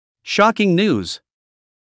Shocking news.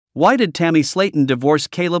 Why did Tammy Slaton divorce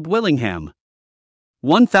Caleb Willingham?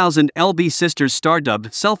 1000 LB sisters star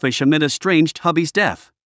dubbed selfish amid estranged hubby's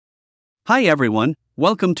death. Hi everyone,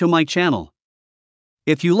 welcome to my channel.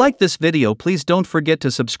 If you like this video, please don't forget to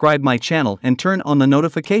subscribe my channel and turn on the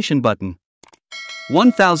notification button.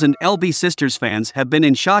 1000 LB sisters fans have been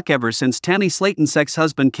in shock ever since Tammy Slaton's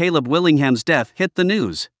ex-husband Caleb Willingham's death hit the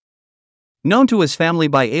news. Known to his family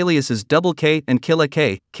by aliases Double K and Killa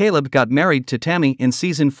K, Caleb got married to Tammy in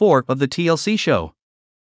season 4 of the TLC show.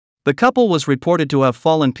 The couple was reported to have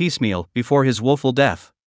fallen piecemeal before his woeful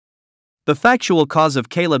death. The factual cause of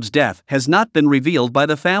Caleb's death has not been revealed by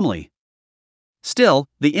the family. Still,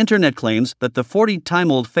 the internet claims that the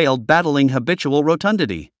 40-time-old failed battling habitual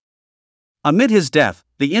rotundity. Amid his death,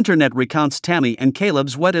 the internet recounts Tammy and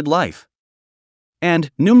Caleb's wedded life.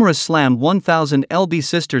 And numerous slam 1000 LB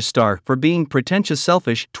sisters star for being pretentious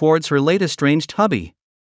selfish towards her late estranged hubby.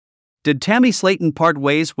 Did Tammy Slaton part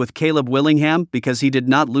ways with Caleb Willingham because he did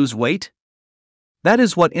not lose weight? That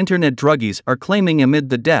is what internet druggies are claiming amid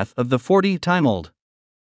the death of the 40-time-old.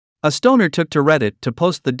 A stoner took to Reddit to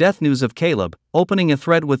post the death news of Caleb, opening a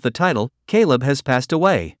thread with the title, "Caleb has passed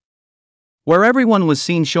away." Where everyone was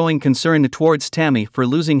seen showing concern towards Tammy for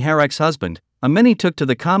losing her ex-husband, many took to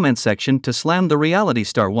the comment section to slam the reality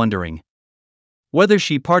star, wondering whether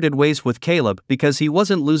she parted ways with Caleb because he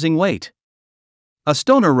wasn't losing weight. A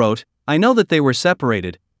stoner wrote, "I know that they were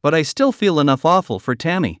separated, but I still feel enough awful for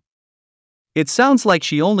Tammy. It sounds like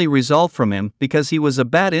she only resolved from him because he was a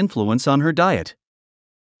bad influence on her diet."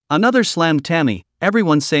 Another slammed Tammy,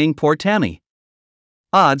 everyone saying poor Tammy.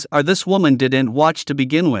 Odds are this woman didn't watch to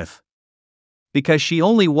begin with, because she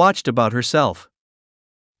only watched about herself.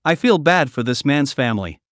 I feel bad for this man's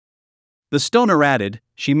family. The stoner added,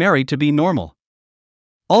 she married to be normal.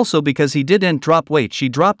 Also, because he didn't drop weight, she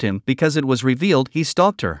dropped him because it was revealed he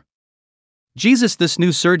stalked her. Jesus, this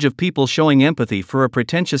new surge of people showing empathy for a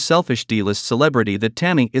pretentious selfish D-list celebrity that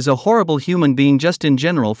Tammy is a horrible human being just in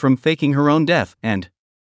general, from faking her own death and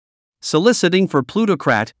soliciting for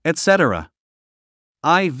plutocrat, etc.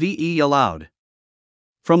 IVE allowed.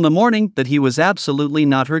 From the morning that he was absolutely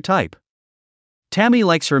not her type. Tammy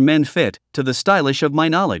likes her men fit, to the stylish of my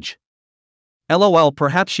knowledge. LOL,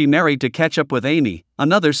 perhaps she married to catch up with Amy,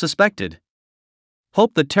 another suspected.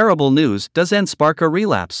 Hope the terrible news doesn't spark a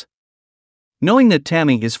relapse. Knowing that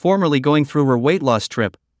Tammy is formerly going through her weight loss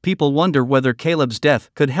trip, people wonder whether Caleb's death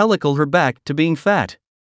could helical her back to being fat.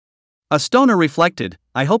 A stoner reflected,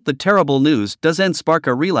 I hope the terrible news doesn't spark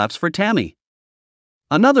a relapse for Tammy.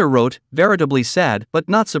 Another wrote, veritably sad but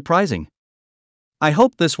not surprising. I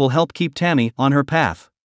hope this will help keep Tammy on her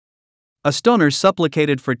path. A stoner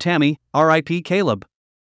supplicated for Tammy, RIP Caleb.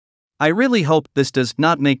 I really hope this does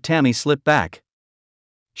not make Tammy slip back.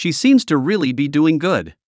 She seems to really be doing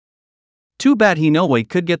good. Too bad he no way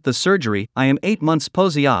could get the surgery. I am 8 months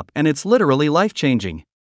post-op and it's literally life-changing.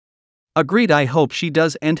 Agreed, I hope she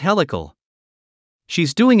does end helical.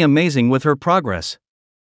 She's doing amazing with her progress.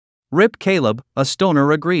 RIP Caleb, a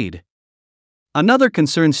stoner agreed. Another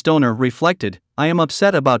concerned stoner reflected, I am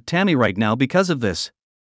upset about Tammy right now because of this.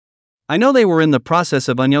 I know they were in the process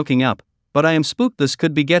of unyoking up, but I am spooked this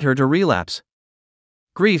could beget her to relapse.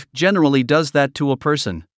 Grief generally does that to a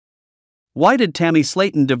person. Why did Tammy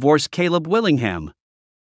Slaton divorce Caleb Willingham?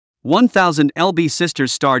 1000 LB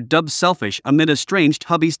sisters star dubbed selfish amid estranged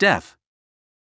hubby's death.